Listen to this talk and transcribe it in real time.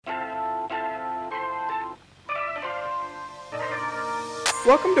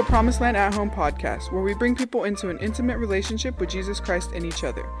Welcome to Promised Land at Home podcast, where we bring people into an intimate relationship with Jesus Christ and each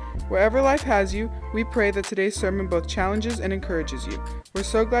other. Wherever life has you, we pray that today's sermon both challenges and encourages you. We're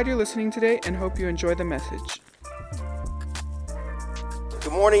so glad you're listening today and hope you enjoy the message.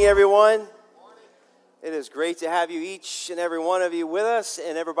 Good morning, everyone. It is great to have you, each and every one of you, with us,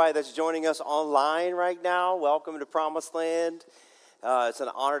 and everybody that's joining us online right now. Welcome to Promised Land. It's an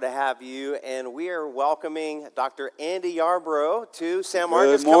honor to have you, and we are welcoming Dr. Andy Yarbrough to San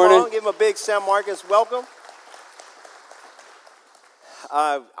Marcos. Good morning. Come on, give him a big San Marcos welcome.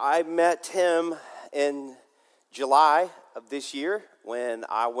 I met him in July of this year when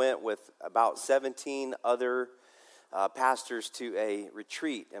I went with about 17 other pastors to a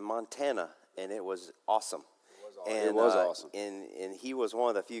retreat in Montana, and it was awesome. It was awesome. And he was one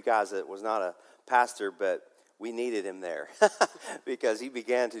of the few guys that was not a pastor, but we needed him there because he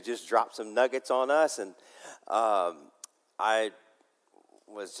began to just drop some nuggets on us, and I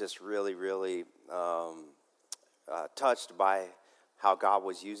was just really touched by how God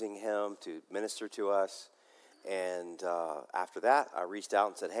was using him to minister to us. And after that, I reached out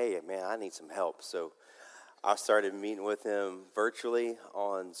and said, "Hey, man, I need some help." So I started meeting with him virtually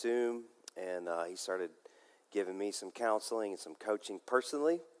on Zoom, and he started giving me some counseling and some coaching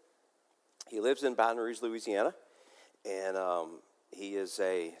personally. He lives in Baton Rouge, Louisiana, and he is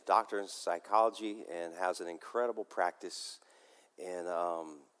a doctor in psychology and has an incredible practice in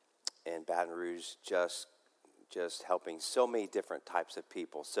Baton Rouge, just helping so many different types of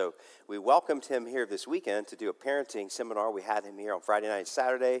people. So we welcomed him here this weekend to do a parenting seminar. We had him here on Friday night and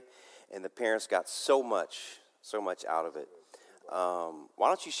Saturday, and the parents got so much out of it. Why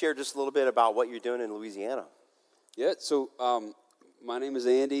don't you share just a little bit about what you're doing in Louisiana? Yeah, so my name is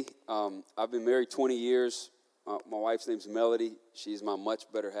Andy. I've been married 20 years. My wife's name's Melody. She's my much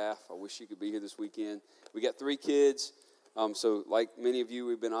better half. I wish she could be here this weekend. We got 3 kids. So like many of you,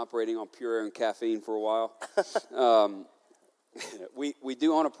 we've been operating on pure air and caffeine for a while. We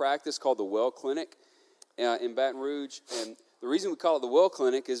do own a practice called the Well Clinic in Baton Rouge. And the reason we call it the Well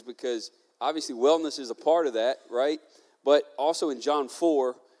Clinic is because obviously wellness is a part of that, right? But also in John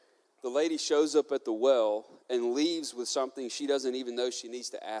 4, the lady shows up at the well and leaves with something she doesn't even know she needs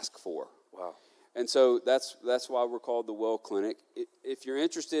to ask for. Wow. And so that's why we're called the Well Clinic. If you're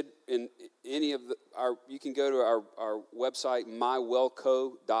interested in any of you can go to our website,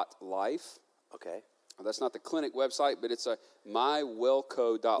 mywellco.life. Okay. That's not the clinic website, but it's a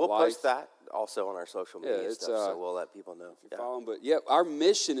mywellco.life. We'll post that also on our social media it's, stuff, so we'll let people know. If you follow them. But yeah, our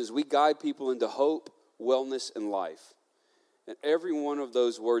mission is we guide people into hope, wellness, and life. And every one of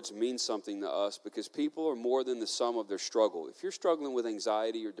those words means something to us because people are more than the sum of their struggle. If you're struggling with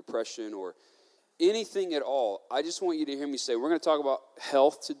anxiety or depression or anything at all, I just want you to hear me say, we're going to talk about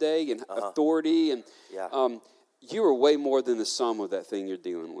health today and authority, and you are way more than the sum of that thing you're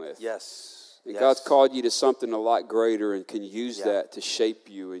dealing with. Yes. And God's called you to something a lot greater and can use that to shape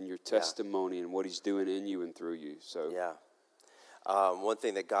you in your testimony and what he's doing in you and through you. So one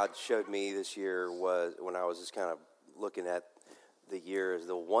thing that God showed me this year was when I was just kind of looking at the year is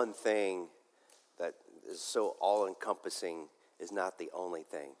the one thing that is so all-encompassing is not the only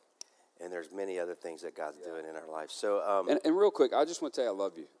thing. And there's many other things that God's doing in our life. So, and real quick, I just want to tell you I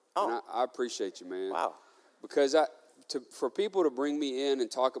love you. Oh. And I appreciate you, man. Wow. Because for people to bring me in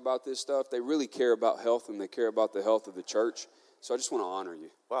and talk about this stuff, they really care about health and they care about the health of the church. So I just want to honor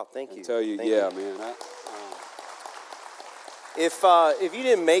you. Wow, thank you. And tell you, thank you. Man. If you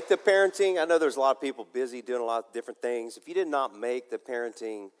didn't make the parenting, I know there's a lot of people busy doing a lot of different things. If you did not make the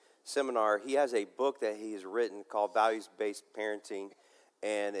parenting seminar, he has a book that he's written called Values-Based Parenting,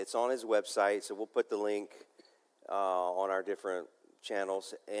 and it's on his website. So we'll put the link on our different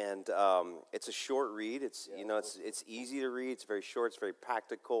channels. And it's a short read. It's easy to read. It's very short. It's very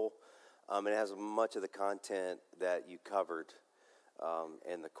practical. And it has much of the content that you covered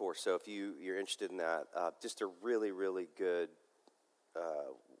in the course. So if you're interested in that, just a really, really good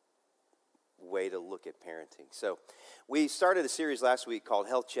way to look at parenting. So we started a series last week called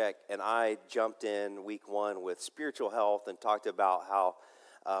Health Check, and I jumped in week 1 with spiritual health and talked about how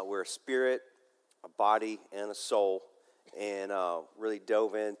we're a spirit, a body, and a soul, and really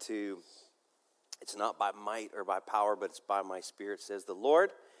dove into it's not by might or by power, but it's by my spirit, says the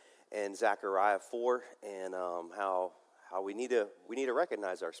Lord, and Zechariah 4, and how we need to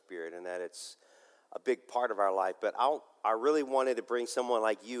recognize our spirit and that it's a big part of our life. But I really wanted to bring someone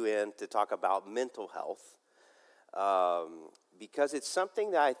like you in to talk about mental health because it's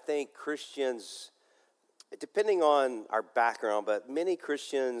something that I think Christians, depending on our background, but many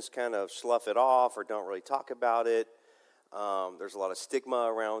Christians kind of slough it off or don't really talk about it. There's a lot of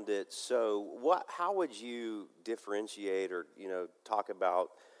stigma around it. So how would you differentiate or, talk about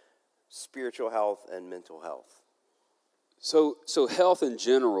spiritual health and mental health? So health in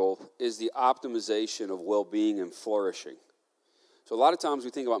general is the optimization of well-being and flourishing. So a lot of times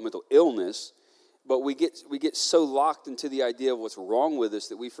we think about mental illness, but we get so locked into the idea of what's wrong with us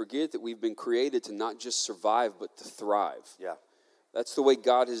that we forget that we've been created to not just survive, but to thrive. Yeah. That's the way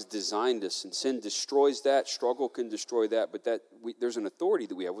God has designed us, and sin destroys that. Struggle can destroy that, but there's an authority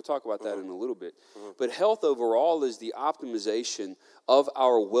that we have. We'll talk about that in a little bit. But health overall is the optimization of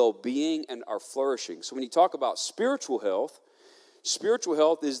our well-being and our flourishing. So when you talk about spiritual health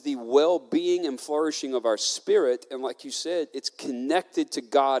is the well-being and flourishing of our spirit, and like you said, it's connected to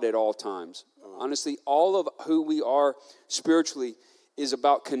God at all times. Honestly, all of who we are spiritually is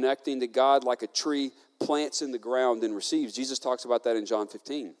about connecting to God like a tree plants in the ground and receives. Jesus talks about that in John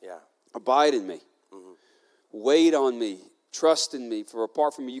 15. Yeah. Abide in me. Wait on me. Trust in me. For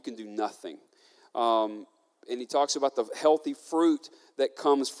apart from me, you can do nothing. And he talks about the healthy fruit that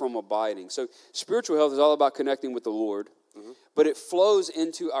comes from abiding. So spiritual health is all about connecting with the Lord, but it flows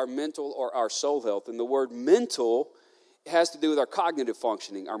into our mental or our soul health. And the word mental has to do with our cognitive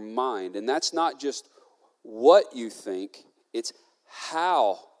functioning, our mind. And that's not just what you think, it's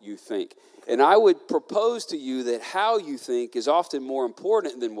how you think. And I would propose to you that how you think is often more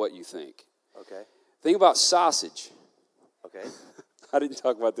important than what you think. Okay. Think about sausage. Okay. I didn't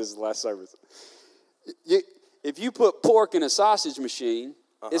talk about this in the last service. If you put pork in a sausage machine,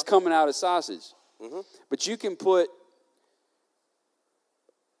 it's coming out as sausage. But you can put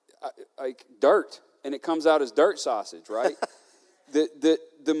like dirt, and it comes out as dirt sausage, right? The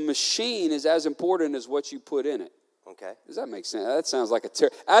machine is as important as what you put in it. Okay. Does that make sense? That sounds like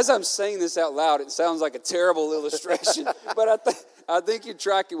as I'm saying this out loud, it sounds like a terrible illustration. But I think you're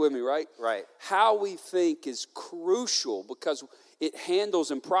tracking with me, right? Right. How we think is crucial because it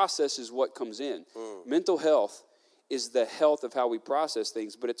handles and processes what comes in. Mental health is the health of how we process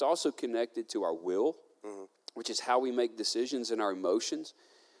things, but it's also connected to our will, which is how we make decisions, and our emotions.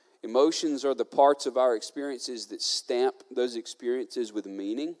 Emotions are the parts of our experiences that stamp those experiences with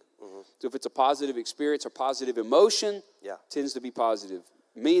meaning. So if it's a positive experience or positive emotion, tends to be positive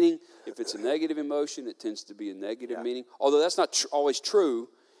meaning. If it's a negative emotion, it tends to be a negative meaning. Although that's not always true,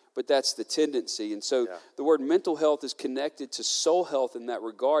 but that's the tendency. And so the word mental health is connected to soul health in that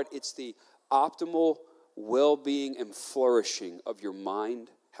regard. It's the optimal well-being and flourishing of your mind,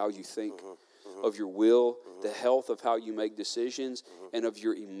 how you think, of your will, the health of how you make decisions, and of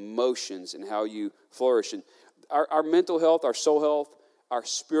your emotions and how you flourish. And our mental health, our soul health, our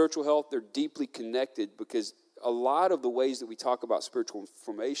spiritual health, they're deeply connected because a lot of the ways that we talk about spiritual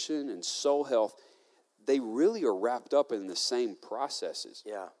formation and soul health, they really are wrapped up in the same processes.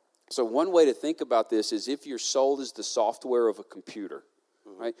 Yeah. So one way to think about this is if your soul is the software of a computer,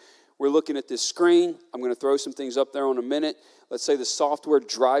 right? We're looking at this screen. I'm going to throw some things up there in a minute. Let's say the software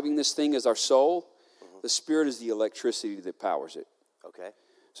driving this thing is our soul. The spirit is the electricity that powers it. Okay.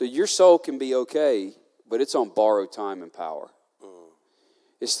 So your soul can be okay, but it's on borrowed time and power.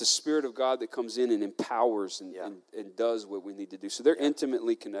 It's the Spirit of God that comes in and empowers and does what we need to do. So they're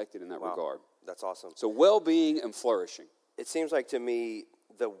intimately connected in that regard. That's awesome. So well-being and flourishing. It seems like to me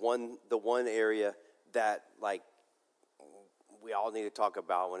the one area that like we all need to talk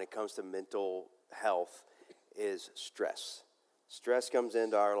about when it comes to mental health is stress. Stress comes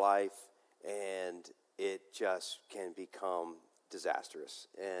into our life and it just can become disastrous.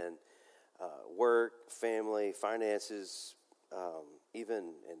 And work, family, finances,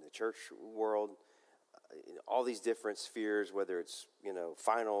 even in the church world, all these different spheres, whether it's,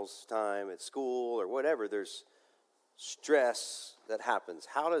 finals time at school or whatever, there's stress that happens.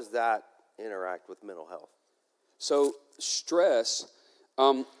 How does that interact with mental health? So stress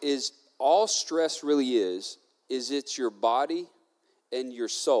is all stress really is it's your body and your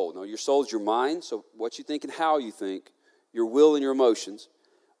soul. Now, your soul is your mind, so what you think and how you think, your will and your emotions.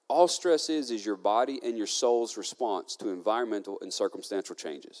 All stress is your body and your soul's response to environmental and circumstantial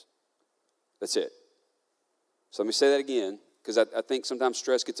changes. That's it. So let me say that again, because I think sometimes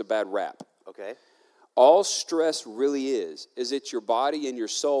stress gets a bad rap. Okay. All stress really is it's your body and your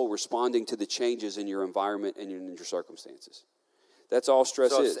soul responding to the changes in your environment and in your circumstances. That's all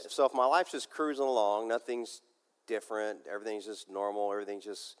stress is. So if my life's just cruising along, nothing's different, everything's just normal, everything's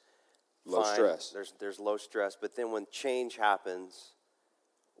just low fine. Stress. There's low stress. But then when change happens,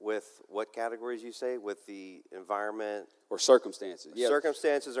 with what categories you say? With the environment? Or circumstances. Yeah.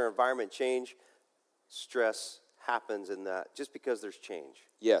 Circumstances or environment change, stress happens in that just because there's change.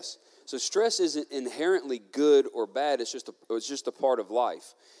 Yes. So stress isn't inherently good or bad. It's just a part of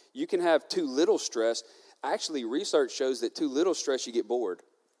life. You can have too little stress. Actually, research shows that too little stress, you get bored.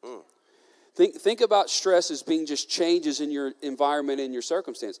 Think about stress as being just changes in your environment and your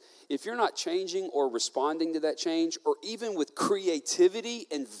circumstance. If you're not changing or responding to that change, or even with creativity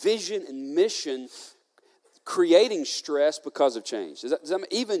and vision and mission, creating stress because of change. Does that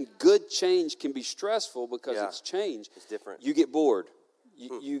even good change can be stressful because it's change. It's different. You get bored.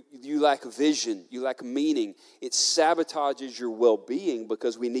 You lack vision. You lack meaning. It sabotages your well-being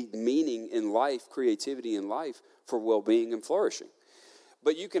because we need meaning in life, creativity in life for well-being and flourishing.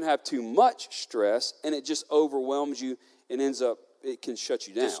 But you can have too much stress, and it just overwhelms you and it can shut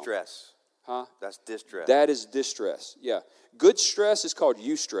you down. Distress. Huh? That's distress. That is distress, yeah. Good stress is called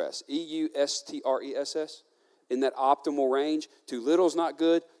eustress, E-U-S-T-R-E-S-S. In that optimal range, too little is not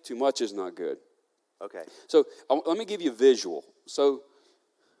good, too much is not good. Okay. So let me give you a visual. So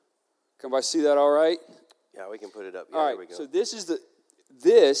can everybody see that all right? Yeah, we can put it up. Yeah, All there we right, go. so this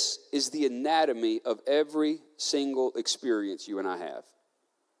is the anatomy of every single experience you and I have.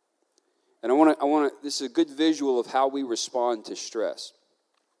 And I want to. This is a good visual of how we respond to stress.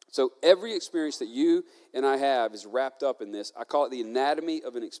 So every experience that you and I have is wrapped up in this. I call it the anatomy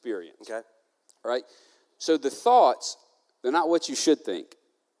of an experience. Okay. All right? So the thoughts, they're not what you should think,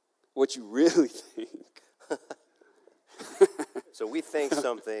 what you really think. So we think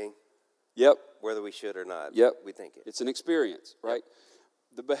something, Yep. whether we should or not. Yep. We think it. It's an experience, right?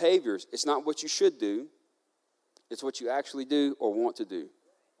 The behaviors, it's not what you should do. It's what you actually do or want to do,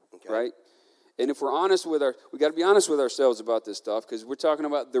 Okay. right? And if we're honest we got to be honest with ourselves about this stuff, because we're talking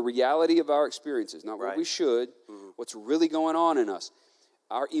about the reality of our experiences, not what we should, what's really going on in us.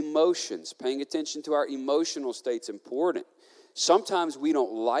 Our emotions, paying attention to our emotional state's important. Sometimes we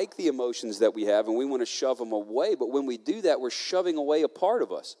don't like the emotions that we have and we want to shove them away, but when we do that, we're shoving away a part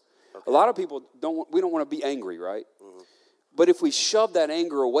of us. Okay. A lot of people don't want to be angry, right? But if we shove that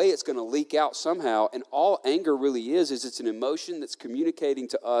anger away, it's going to leak out somehow. And all anger really is it's an emotion that's communicating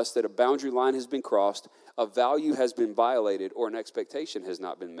to us that a boundary line has been crossed, a value has been violated, or an expectation has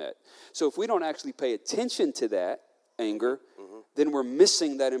not been met. So if we don't actually pay attention to that anger, then we're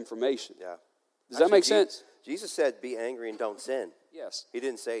missing that information. Yeah. Does that make sense? Jesus said, be angry and don't sin. Yes. He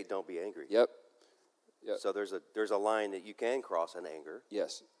didn't say, don't be angry. Yep. So there's a line that you can cross in anger.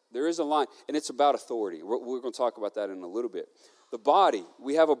 Yes. There is a line, and it's about authority. We're going to talk about that in a little bit. The body,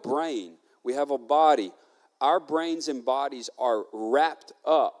 we have a brain. We have a body. Our brains and bodies are wrapped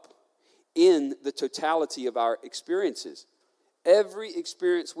up in the totality of our experiences. Every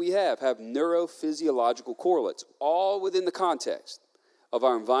experience we have neurophysiological correlates, all within the context of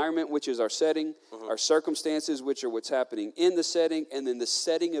our environment, which is our setting, our circumstances, which are what's happening in the setting, and then the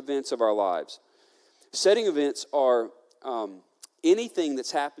setting events of our lives. Setting events are anything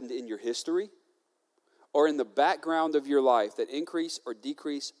that's happened in your history or in the background of your life that increase or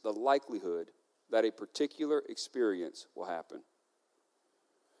decrease the likelihood that a particular experience will happen.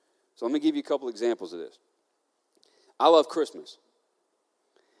 So let me give you a couple examples of this. I love Christmas.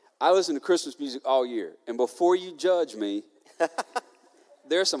 I listen to Christmas music all year. And before you judge me,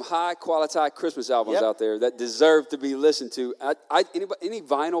 there are some high-quality Christmas albums out there that deserve to be listened to. Any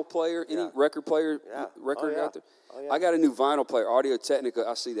vinyl player, any record player, out there? Oh, yeah. I got a new vinyl player, Audio-Technica.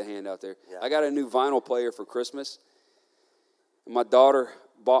 I see the hand out there. Yeah. I got a new vinyl player for Christmas. And my daughter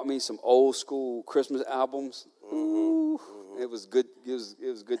bought me some old-school Christmas albums. Ooh, it was good. It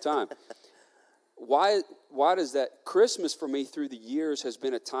was a good time. Why does that? Christmas for me through the years has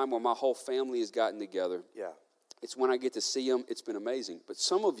been a time where my whole family has gotten together. Yeah. It's when I get to see them. It's been amazing. But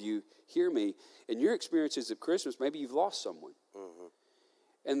some of you hear me, and your experiences of Christmas, maybe you've lost someone.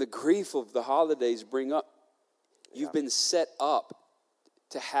 And the grief of the holidays bring up, you've been set up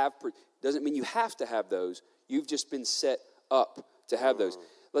to have, doesn't mean you have to have those. You've just been set up to have those.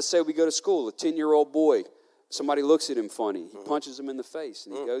 Let's say we go to school, a 10-year-old boy, somebody looks at him funny. He punches him in the face,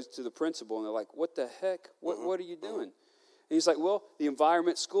 and he goes to the principal, and they're like, what the heck? What are you doing? And he's like, well, the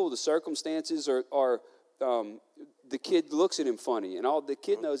environment, school, the circumstances are the kid looks at him funny, and all the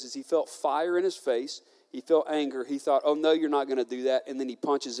kid knows is he felt fire in his face. He felt anger. He thought, oh, no, you're not going to do that. And then he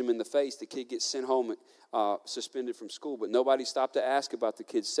punches him in the face. The kid gets sent home, suspended from school. But nobody stopped to ask about the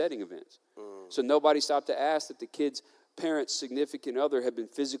kid's setting events. So nobody stopped to ask that the kid's parents' significant other had been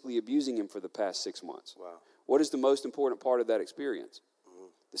physically abusing him for the past 6 months. Wow. What is the most important part of that experience?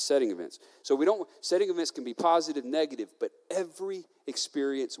 The setting events. So setting events can be positive, negative, but every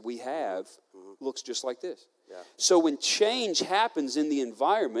experience we have looks just like this. Yeah. So when change happens in the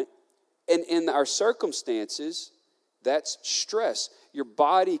environment and in our circumstances, that's stress. Your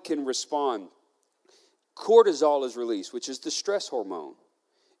body can respond. Cortisol is released, which is the stress hormone.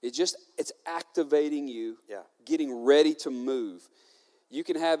 It's activating you, getting ready to move. You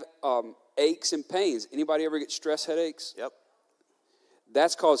can have aches and pains. Anybody ever get stress headaches? Yep.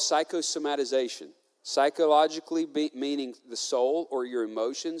 That's called psychosomatization. Psychologically meaning the soul or your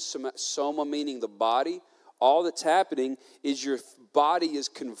emotions. Soma meaning the body. All that's happening is your body is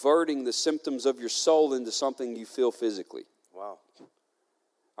converting the symptoms of your soul into something you feel physically. Wow.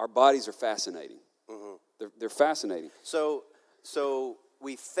 Our bodies are fascinating. Mm-hmm. They're fascinating. So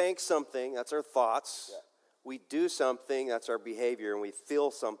we think something, that's our thoughts. Yeah. We do something, that's our behavior. And we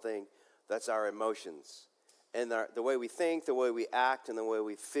feel something, that's our emotions. And the way we think, the way we act, and the way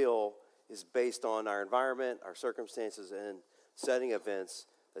we feel is based on our environment, our circumstances, and setting events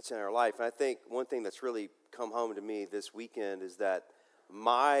that's in our life. And I think one thing that's really come home to me this weekend is that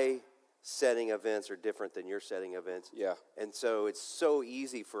my setting events are different than your setting events. Yeah. And so it's so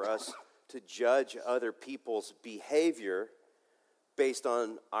easy for us to judge other people's behavior based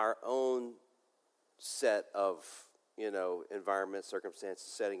on our own set of, environment, circumstances,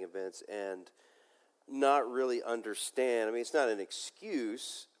 setting events, and not really understand. I mean, it's not an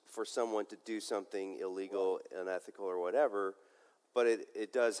excuse for someone to do something illegal, unethical, or whatever, but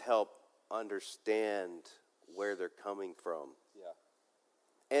it does help understand where they're coming from.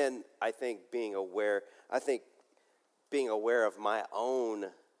 Yeah. And I think being aware of my own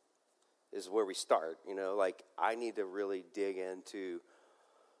is where we start. Like I need to really dig into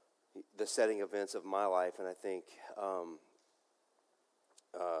the setting events of my life, and I think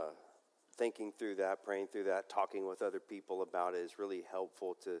thinking through that, praying through that, talking with other people about it is really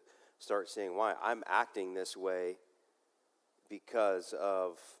helpful to start seeing why I'm acting this way because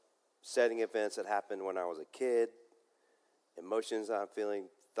of setting events that happened when I was a kid, emotions I'm feeling,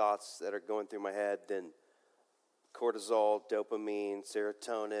 thoughts that are going through my head, then cortisol, dopamine,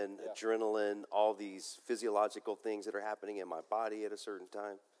 serotonin, adrenaline, all these physiological things that are happening in my body at a certain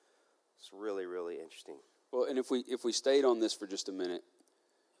time. It's really, really interesting. Well, and if we stayed on this for just a minute,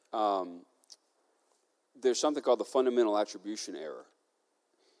 there's something called the fundamental attribution error.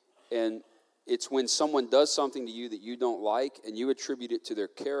 And it's when someone does something to you that you don't like and you attribute it to their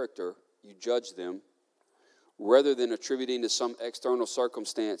character, you judge them, rather than attributing to some external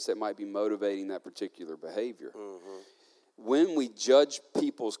circumstance that might be motivating that particular behavior. Mm-hmm. When we judge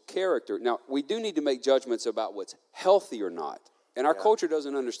people's character, now we do need to make judgments about what's healthy or not. And our culture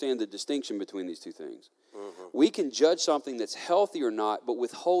doesn't understand the distinction between these two things. Mm-hmm. We can judge something that's healthy or not, but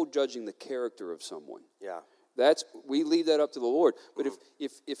withhold judging the character of someone. Yeah. We leave that up to the Lord. But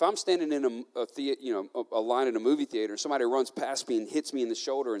if I'm standing in a line in a movie theater and somebody runs past me and hits me in the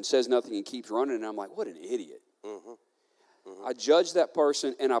shoulder and says nothing and keeps running, and I'm like, what an idiot. Mm-hmm. Mm-hmm. I judge that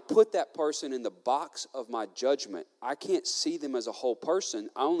person and I put that person in the box of my judgment. I can't see them as a whole person.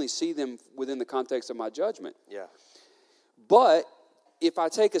 I only see them within the context of my judgment. Yeah. But if I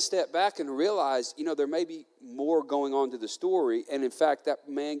take a step back and realize, there may be more going on to the story, and in fact, that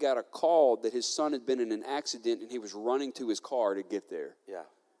man got a call that his son had been in an accident and he was running to his car to get there. Yeah.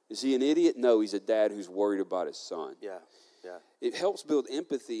 Is he an idiot? No, he's a dad who's worried about his son. Yeah. Yeah. It helps build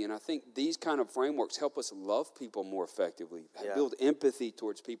empathy, and I think these kind of frameworks help us love people more effectively, build empathy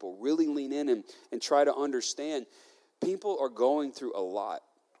towards people, really lean in and try to understand. People are going through a lot,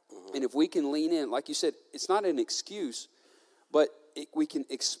 and if we can lean in, like you said, it's not an excuse, but we can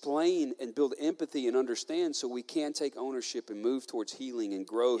explain and build empathy and understand so we can take ownership and move towards healing and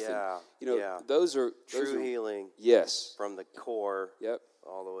growth. Yeah, and, those are healing. Yes. From the core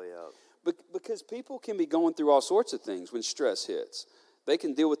all the way up. Because people can be going through all sorts of things when stress hits. They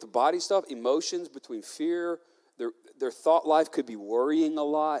can deal with the body stuff, emotions, between fear. Their thought life could be worrying a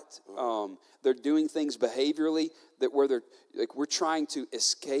lot. They're doing things behaviorally where we're trying to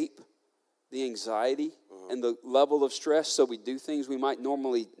escape the anxiety and the level of stress, so we do things we might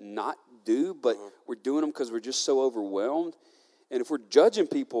normally not do, but we're doing them because we're just so overwhelmed. And if we're judging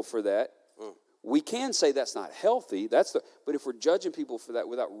people for that, we can say that's not healthy. But if we're judging people for that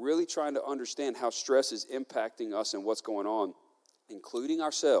without really trying to understand how stress is impacting us and what's going on, including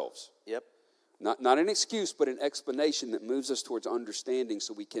ourselves. Yep. Not an excuse, but an explanation that moves us towards understanding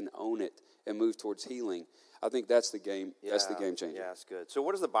so we can own it and move towards healing. I think that's the game. Yeah, that's the game changer. Yeah, that's good. So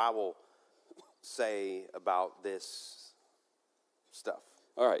what does the Bible say about this stuff?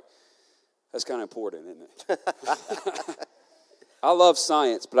 All right. That's kind of important, isn't it? I love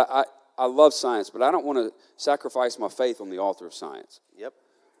science, but I love science, but I don't want to sacrifice my faith on the altar of science. Yep.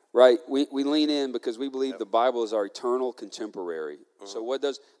 Right? We lean in because we believe the Bible is our eternal contemporary. So what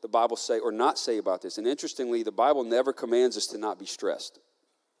does the Bible say or not say about this? And interestingly, the Bible never commands us to not be stressed.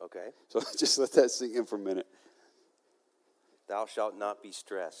 Okay. So just let that sink in for a minute. Thou shalt not be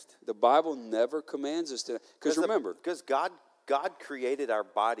stressed. The Bible never commands us to. Because remember. Because God created our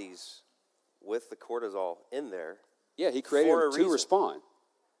bodies with the cortisol in there. Yeah, he created them to respond.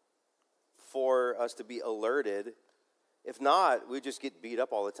 for us to be alerted. If not, we just get beat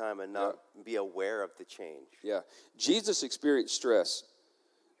up all the time and not be aware of the change. Yeah. Jesus experienced stress.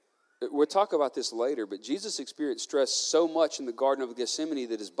 We'll talk about this later, but Jesus experienced stress so much in the Garden of Gethsemane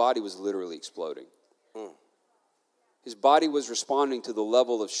that his body was literally exploding. His body was responding to the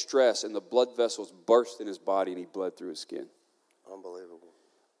level of stress, and the blood vessels burst in his body, and he bled through his skin. Unbelievable.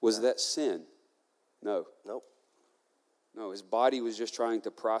 Was that sin? No. Nope. No, his body was just trying to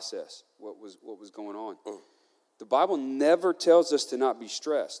process what was going on. The Bible never tells us to not be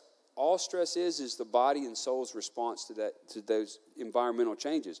stressed. All stress is the body and soul's response to those environmental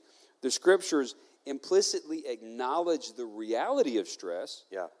changes. The scriptures implicitly acknowledge the reality of stress,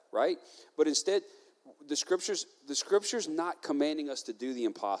 right? But instead, the scriptures not commanding us to do the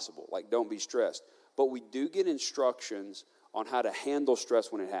impossible, like don't be stressed. But we do get instructions on how to handle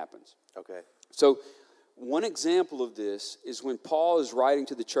stress when it happens. Okay. So one example of this is when Paul is writing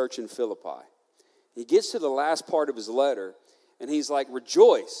to the church in Philippi. He gets to the last part of his letter, and he's like,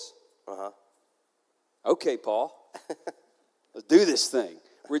 rejoice. Okay, Paul, let's do this thing.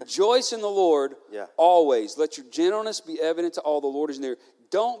 Rejoice in the Lord always. Let your gentleness be evident to all. The Lord is near.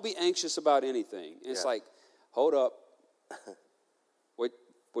 Don't be anxious about anything. And it's like, hold up. What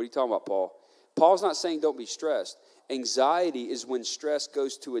are you talking about, Paul? Paul's not saying don't be stressed. Anxiety is when stress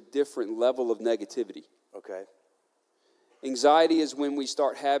goes to a different level of negativity. Okay. Anxiety is when we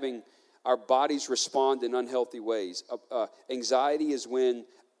start having our bodies respond in unhealthy ways. Anxiety is when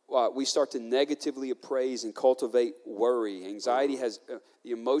we start to negatively appraise and cultivate worry. Anxiety has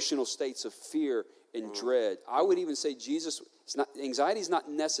the emotional states of fear and dread. I would even say anxiety is not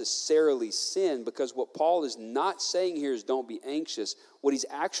necessarily sin, because what Paul is not saying here is don't be anxious. What he's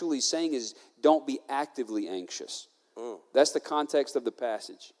actually saying is don't be actively anxious. That's the context of the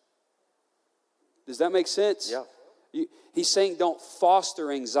passage. Does that make sense? Yeah. He's saying don't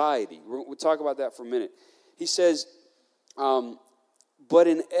foster anxiety. We'll talk about that for a minute. He says, but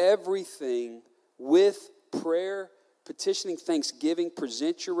in everything, with prayer, petitioning, thanksgiving,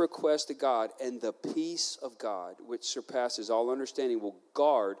 present your request to God, and the peace of God, which surpasses all understanding, will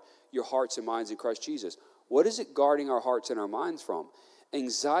guard your hearts and minds in Christ Jesus. What is it guarding our hearts and our minds from?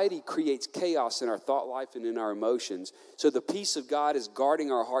 Anxiety creates chaos in our thought life and in our emotions. So the peace of God is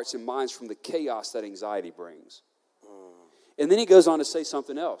guarding our hearts and minds from the chaos that anxiety brings. And then he goes on to say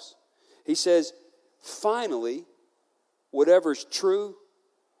something else. He says, finally, whatever is true,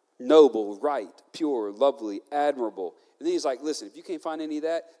 noble, right, pure, lovely, admirable. And then he's like, listen, if you can't find any of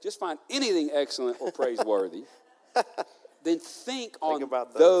that, just find anything excellent or praiseworthy. Then think on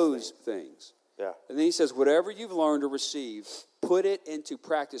about those things. Yeah. And then he says, whatever you've learned or received, put it into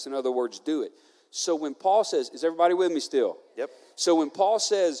practice. In other words, do it. So when Paul says, is everybody with me still? Yep. So when Paul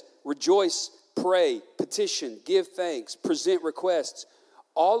says, rejoice, pray, petition, give thanks, present requests,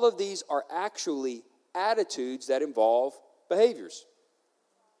 all of these are actually attitudes that involve behaviors.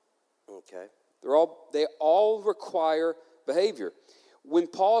 Okay. They all require behavior. When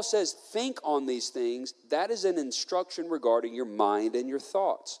Paul says think on these things, that is an instruction regarding your mind and your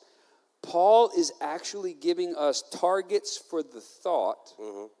thoughts. Paul is actually giving us targets for the thought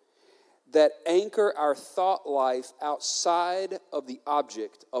that anchor our thought life outside of the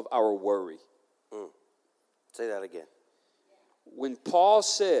object of our worry. Say that again. When Paul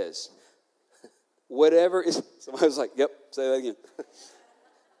says, whatever is, somebody was like, yep, say that again.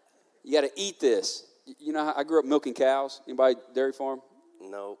 You got to eat this. You know how I grew up milking cows? Anybody dairy farm?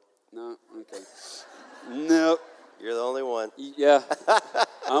 Nope. No? Okay. Nope. You're the only one. Yeah.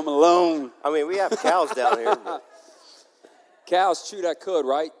 I'm alone. I mean, we have cows down here. But... Cows chew that cud,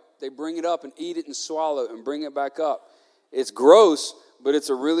 right? They bring it up and eat it and swallow it and bring it back up. It's gross, but it's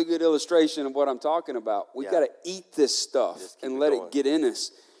a really good illustration of what I'm talking about. We got to eat this stuff and let it get in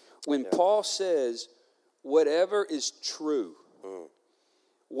us. When Paul says, whatever is true,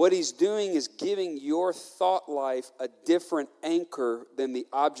 what he's doing is giving your thought life a different anchor than the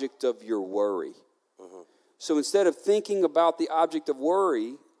object of your worry. So instead of thinking about the object of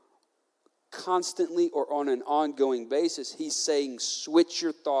worry constantly or on an ongoing basis, he's saying switch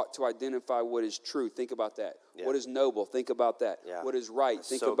your thought to identify what is true. Think about that. Yeah. What is noble? Think about that. Yeah. What is right? That's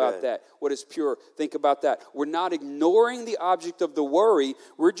think about that. What is pure? Think about that. We're not ignoring the object of the worry.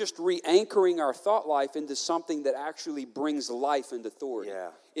 We're just re-anchoring our thought life into something that actually brings life and authority. Yeah.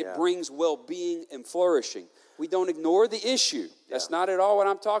 It brings well-being and flourishing. We don't ignore the issue. That's not at all what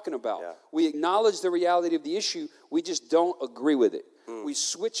I'm talking about. Yeah. We acknowledge the reality of the issue. We just don't agree with it. We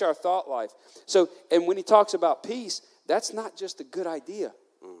switch our thought life. So, and when he talks about peace, that's not just a good idea.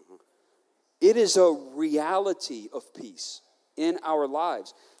 It is a reality of peace in our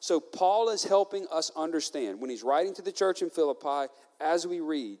lives. So Paul is helping us understand when he's writing to the church in Philippi, as we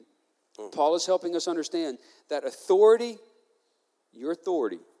read, Paul is helping us understand that authority, your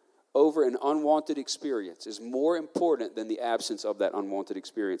authority over an unwanted experience is more important than the absence of that unwanted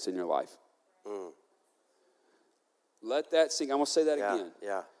experience in your life. Let that sink. I'm going to say that again.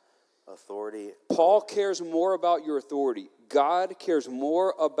 Yeah. Authority. Paul cares more about your authority. God cares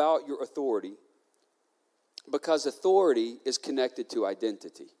more about your authority because authority is connected to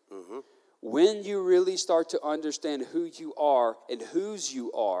identity. Mm-hmm. When you really start to understand who you are and whose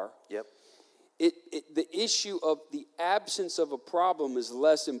you are, yep. The issue of the absence of a problem is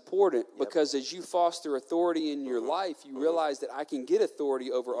less important because as you foster authority in your life, you realize that I can get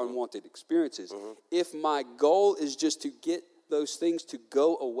authority over unwanted experiences. If my goal is just to get those things to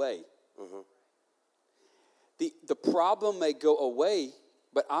go away, the problem may go away,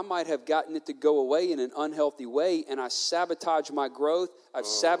 but I might have gotten it to go away in an unhealthy way, and I sabotage my growth. I've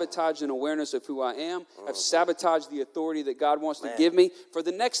sabotaged an awareness of who I am. I've sabotaged the authority that God wants to give me for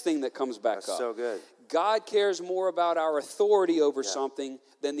the next thing that comes back up. That's so good. God cares more about our authority over something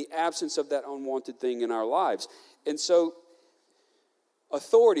than the absence of that unwanted thing in our lives. And so,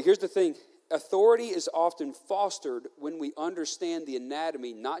 authority, here's the thing. Authority is often fostered when we understand the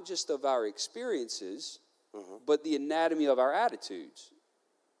anatomy, not just of our experiences, but the anatomy of our attitudes.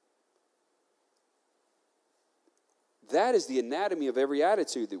 That is the anatomy of every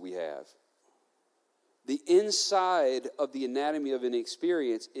attitude that we have. The inside of the anatomy of an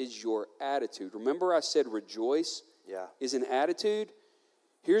experience is your attitude. Remember I said rejoice is an attitude?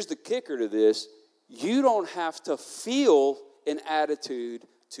 Here's the kicker to this. You don't have to feel an attitude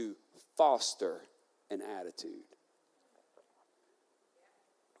to foster an attitude.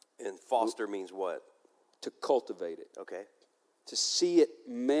 And foster means what? To cultivate it. Okay. To see it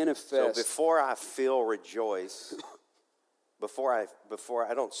manifest. So before I feel rejoice... Before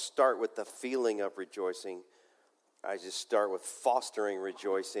I don't start with the feeling of rejoicing, I just start with fostering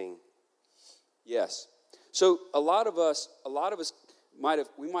rejoicing. Yes. So a lot of us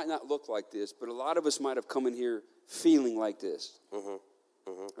we might not look like this, but a lot of us might have come in here feeling like this.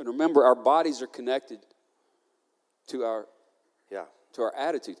 And remember, our bodies are connected to our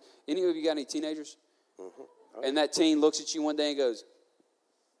attitude. Any of you got any teenagers? Okay. And that teen looks at you one day and goes,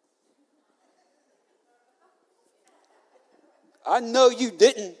 I know you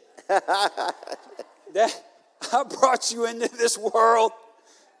didn't. That I brought you into this world.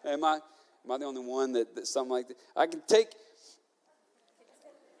 Am I the only one that something like that? I can take.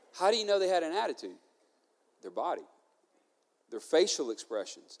 How do you know they had an attitude? Their body. Their facial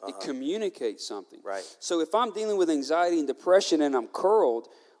expressions. It communicates something. Right. So if I'm dealing with anxiety and depression and I'm curled,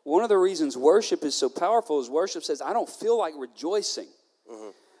 one of the reasons worship is so powerful is worship says, I don't feel like rejoicing.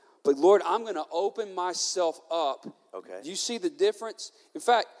 But Lord, I'm going to open myself up. Okay. Do you see the difference? In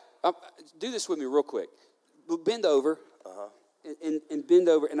fact, do this with me real quick. Bend over. And bend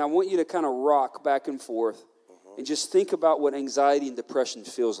over. And I want you to kind of rock back and forth. And just think about what anxiety and depression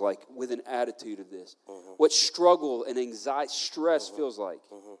feels like with an attitude of this. What struggle and anxiety, stress feels like.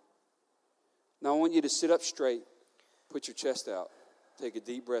 Now I want you to sit up straight. Put your chest out. Take a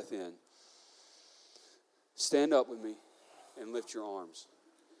deep breath in. Stand up with me and lift your arms.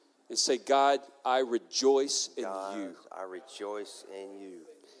 And say, God, I rejoice in you. I rejoice in you.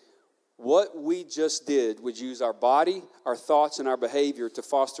 What we just did was use our body, our thoughts, and our behavior to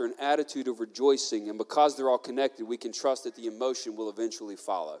foster an attitude of rejoicing. And because they're all connected, we can trust that the emotion will eventually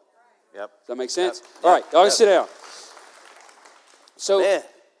follow. Yep. Does that make sense? All right, y'all sit down. So, Man,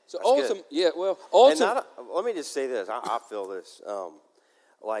 ultimately, let me just say this. I feel this.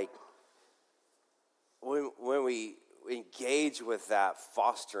 Like, when we engage with that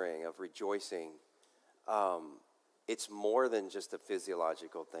fostering of rejoicing, it's more than just a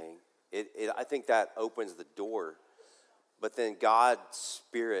physiological thing. I think that opens the door, but then God's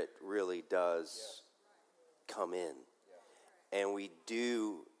Spirit really does come in, and we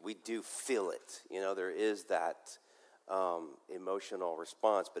do feel it. You know, there is that emotional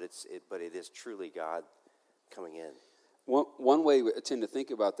response, but it is truly God coming in. One way we tend to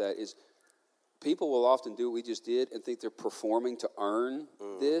think about that is people will often do what we just did and think they're performing to earn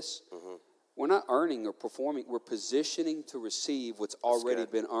this. We're not earning or performing. We're positioning to receive what's already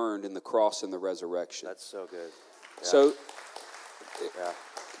been earned in the cross and the resurrection. That's so good. Yeah. So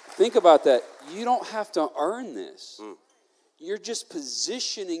think about that. You don't have to earn this. You're just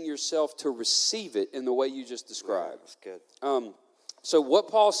positioning yourself to receive it in the way you just described. That's good. So what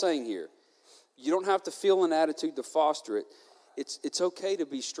Paul's saying here, you don't have to feel an attitude to foster it. It's okay to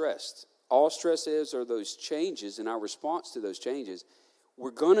be stressed. All stress are those changes, and our response to those changes. We're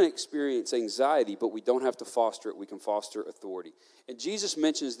going to experience anxiety, but we don't have to foster it. We can foster authority. And Jesus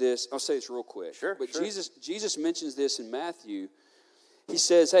mentions this. I'll say this real quick. Sure. Jesus mentions this in Matthew. He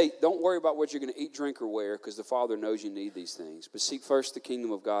says, hey, don't worry about what you're going to eat, drink, or wear, because the Father knows you need these things. But seek first the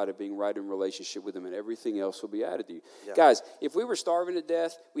kingdom of God and being right in relationship with Him, and everything else will be added to you. Yeah. Guys, if we were starving to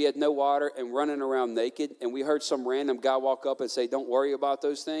death, we had no water, and running around naked, and we heard some random guy walk up and say, don't worry about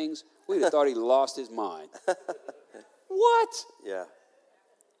those things, we'd have thought he lost his mind. What? Yeah.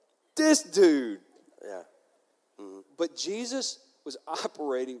 This dude. Yeah. Mm-hmm. But Jesus was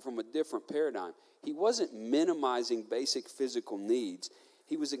operating from a different paradigm. He wasn't minimizing basic physical needs.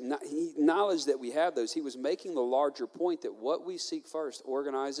 He acknowledged that we have those. He was making the larger point that what we seek first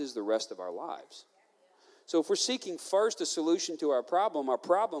organizes the rest of our lives. So if we're seeking first a solution to our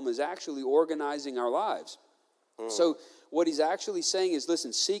problem is actually organizing our lives. So what he's actually saying is,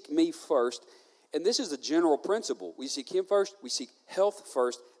 listen, seek me first. And this is a general principle. We seek Him first. We seek health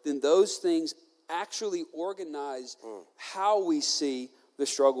first. Then those things actually organize how we see the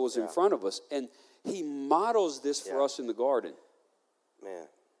struggles in front of us. And He models this for us in the garden. Man,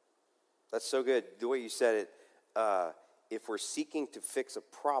 that's so good. The way you said it, if we're seeking to fix a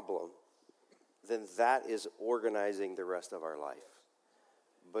problem, then that is organizing the rest of our life.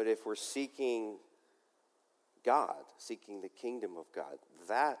 But if we're seeking God, seeking the kingdom of God,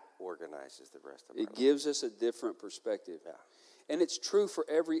 that organizes the rest of our life. It gives us a different perspective. Yeah. And it's true for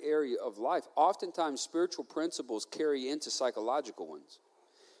every area of life. Oftentimes, spiritual principles carry into psychological ones.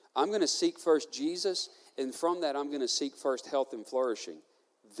 I'm going to seek first Jesus, and from that, I'm going to seek first health and flourishing.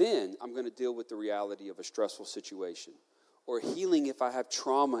 Then, I'm going to deal with the reality of a stressful situation. Or healing if I have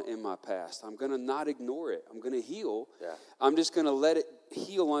trauma in my past. I'm going to not ignore it. I'm going to heal. Yeah. I'm just going to let it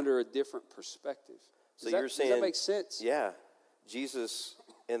heal under a different perspective. Does that make sense? Yeah. Jesus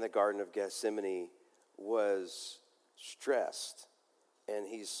in the Garden of Gethsemane was stressed. And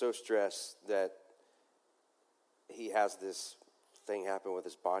he's so stressed that he has this thing happen with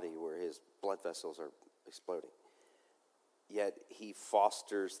his body where his blood vessels are exploding. Yet he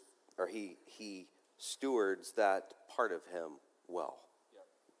fosters, or he stewards that part of him well.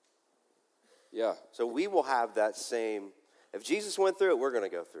 Yeah. So we will have that same, if Jesus went through it, we're going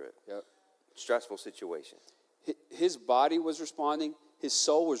to go through it. Yep. Stressful situation. His body was responding. His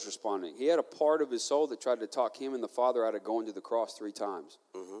soul was responding. He had a part of his soul that tried to talk him and the Father out of going to the cross 3 times.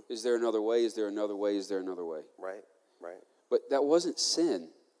 Mm-hmm. Is there another way? Is there another way? Is there another way? Right. But that wasn't sin.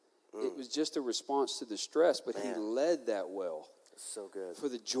 It was just a response to the stress, but he led that well. So good. For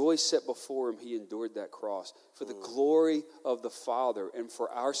the joy set before him, he endured that cross. For the glory of the Father and for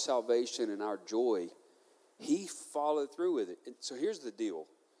our salvation and our joy, he followed through with it. And so here's the deal.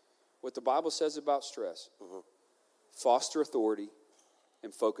 What the Bible says about stress. Foster authority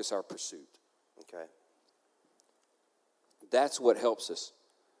and focus our pursuit. Okay. That's what helps us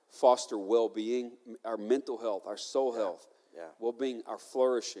foster well-being, our mental health, our soul health, well-being, our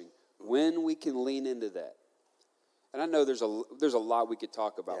flourishing, when we can lean into that. And I know there's a lot we could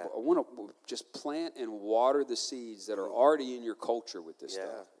talk about, but I want to just plant and water the seeds that are already in your culture with this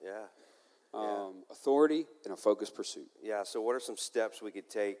stuff. Authority and a focused pursuit. Yeah, so what are some steps we could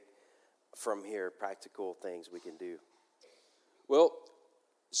take from here, practical things we can do? Well,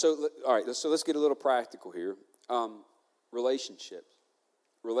 all right, so let's get a little practical here. Relationships.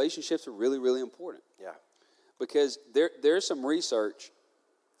 Relationships are really, really important. Yeah. Because there's some research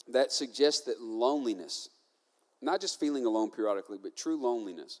that suggests that loneliness, not just feeling alone periodically, but true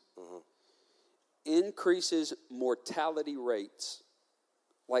loneliness, increases mortality rates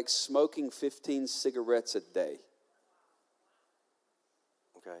like smoking 15 cigarettes a day.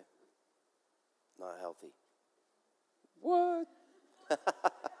 Okay. Not healthy. What?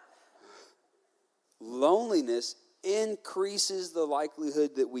 Loneliness increases the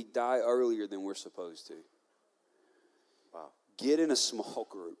likelihood that we die earlier than we're supposed to. Wow. Get in a small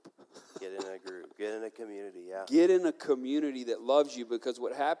group. Get in a group. Get in a community, yeah. Get in a community that loves you, because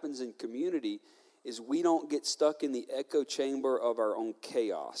what happens in community is we don't get stuck in the echo chamber of our own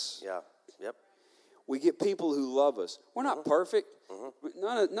chaos. Yeah, yep. We get people who love us. We're not perfect.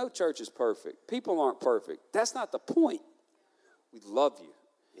 No church is perfect. People aren't perfect. That's not the point. We love you.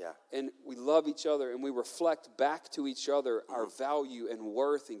 Yeah. And we love each other, and we reflect back to each other our value and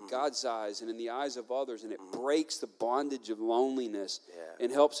worth in God's eyes and in the eyes of others, and it breaks the bondage of loneliness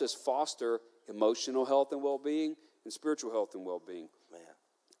and helps us foster emotional health and well-being and spiritual health and well-being. Man.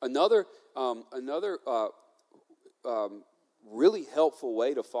 Another really helpful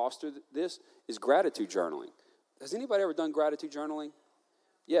way to foster this is gratitude journaling. Has anybody ever done gratitude journaling?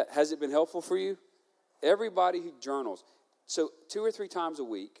 Yeah. Has it been helpful for you? Everybody who journals. So 2 or 3 times a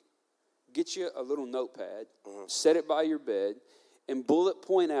week, get you a little notepad, set it by your bed, and bullet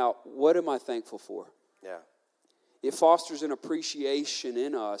point out, what am I thankful for? Yeah. It fosters an appreciation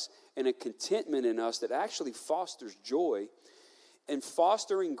in us and a contentment in us that actually fosters joy. And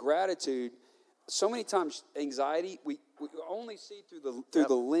fostering gratitude, so many times anxiety, we only see through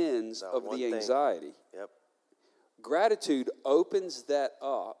the lens of the anxiety. Yep. Gratitude opens that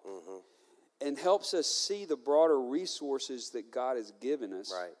up and helps us see the broader resources that God has given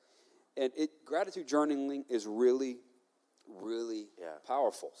us. Right. And gratitude journaling is really, really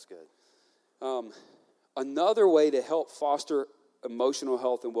powerful. It's good. Another way to help foster emotional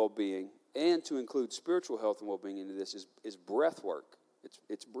health and well-being, and to include spiritual health and well-being into this, is breath work.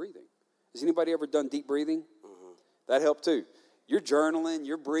 It's breathing. Has anybody ever done deep breathing? That helped too. You're journaling,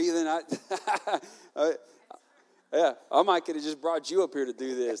 you're breathing. Yeah, I might could have just brought you up here to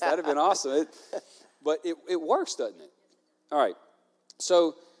do this. That'd have been awesome. But it works, doesn't it? All right.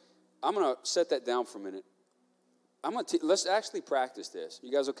 So I'm going to set that down for a minute. Let's actually practice this.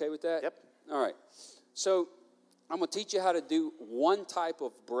 You guys okay with that? Yep. All right. So I'm going to teach you how to do one type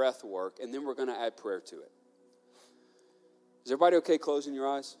of breath work, and then we're going to add prayer to it. Is everybody okay closing your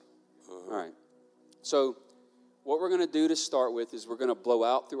eyes? All right. So what we're going to do to start with is we're going to blow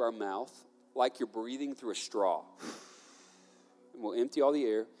out through our mouth like you're breathing through a straw. And we'll empty all the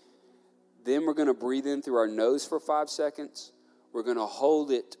air. Then we're going to breathe in through our nose for 5 seconds. We're going to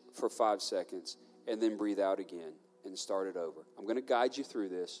hold it for 5 seconds and then breathe out again and start it over. I'm going to guide you through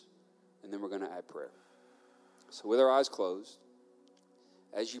this, and then we're going to add prayer. So with our eyes closed,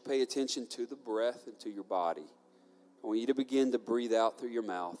 as you pay attention to the breath and to your body, I want you to begin to breathe out through your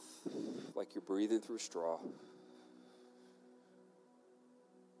mouth like you're breathing through a straw.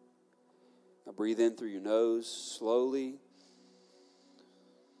 Now breathe in through your nose slowly.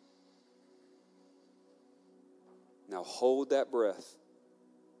 Now hold that breath.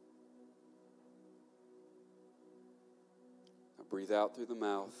 Now breathe out through the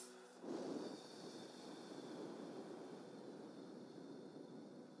mouth.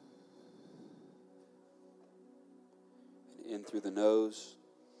 And in through the nose.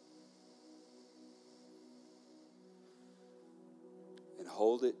 And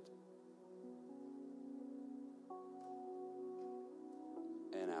hold it.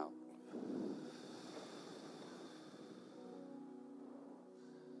 And out.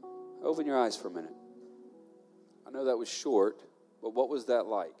 Open your eyes for a minute. I know that was short, but what was that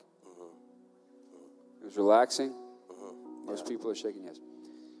like? It was relaxing? Most people are shaking yes.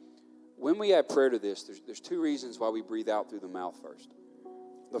 When we add prayer to this, there's two reasons why we breathe out through the mouth first.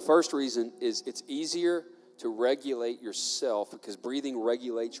 The first reason is it's easier to regulate yourself because breathing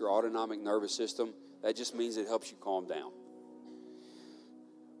regulates your autonomic nervous system. That just means it helps you calm down.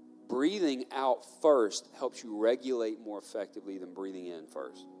 Breathing out first helps you regulate more effectively than breathing in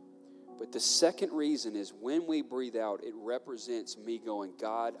first. But the second reason is when we breathe out, it represents me going,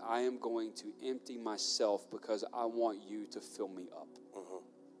 God, I am going to empty myself because I want you to fill me up.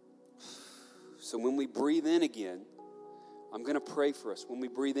 So when we breathe in again, I'm going to pray for us. When we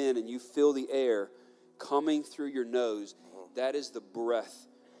breathe in and you feel the air coming through your nose, that is the breath,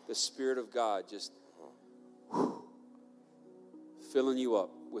 the Spirit of God just filling you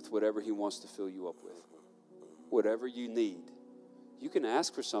up with whatever He wants to fill you up with. Whatever you need. You can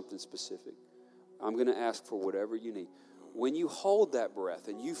ask for something specific. I'm going to ask for whatever you need. When you hold that breath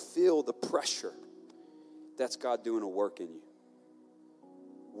and you feel the pressure, that's God doing a work in you.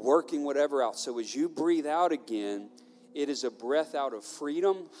 Working whatever out. So as you breathe out again, it is a breath out of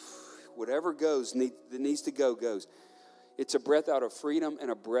freedom. Whatever goes, that needs to go, goes. It's a breath out of freedom and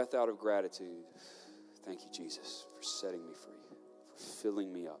a breath out of gratitude. Thank you, Jesus, for setting me free, for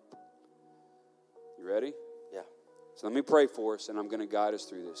filling me up. You ready? Yeah. So let me pray for us, and I'm going to guide us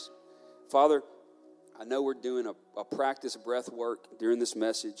through this. Father, I know we're doing a practice breath work during this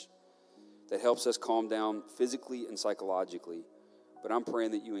message that helps us calm down physically and psychologically. But I'm praying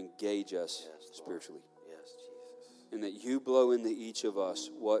that you engage us spiritually. Yes, Jesus. And that you blow into each of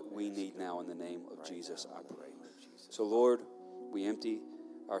us what we need now in the name of Jesus, I pray. So, Lord, we empty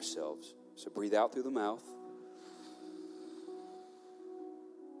ourselves. So breathe out through the mouth.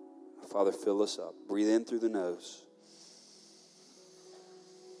 Father, fill us up. Breathe in through the nose.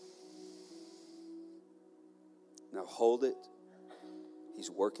 Now hold it.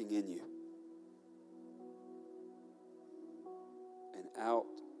 He's working in you. And out.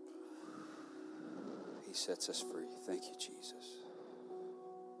 He sets us free. Thank you, Jesus.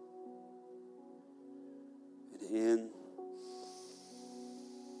 And in.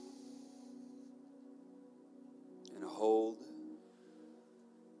 And hold.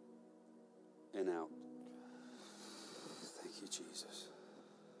 And out. Thank you, Jesus.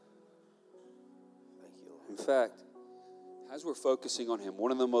 Thank you, Lord. In fact, as we're focusing on Him,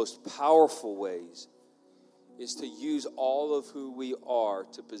 one of the most powerful ways is to use all of who we are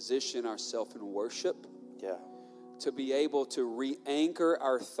to position ourselves in worship, Yeah. to be able to re-anchor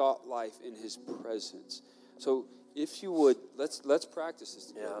our thought life in His presence. So if you would, let's practice this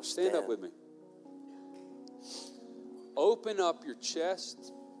together. Yeah, Stand up with me. Open up your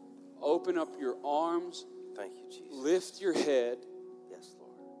chest. Open up your arms. Thank you, Jesus. Lift your head. Yes,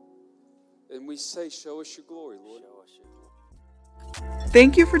 Lord. And we say, show us your glory, Lord. Show us your glory.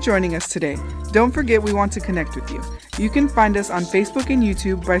 Thank you for joining us today. Don't forget we want to connect with you. You can find us on Facebook and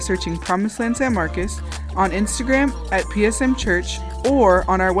YouTube by searching Promised Land San Marcos, on Instagram at PSM Church, or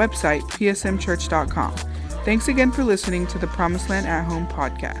on our website, psmchurch.com. Thanks again for listening to the Promised Land at Home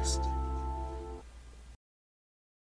podcast.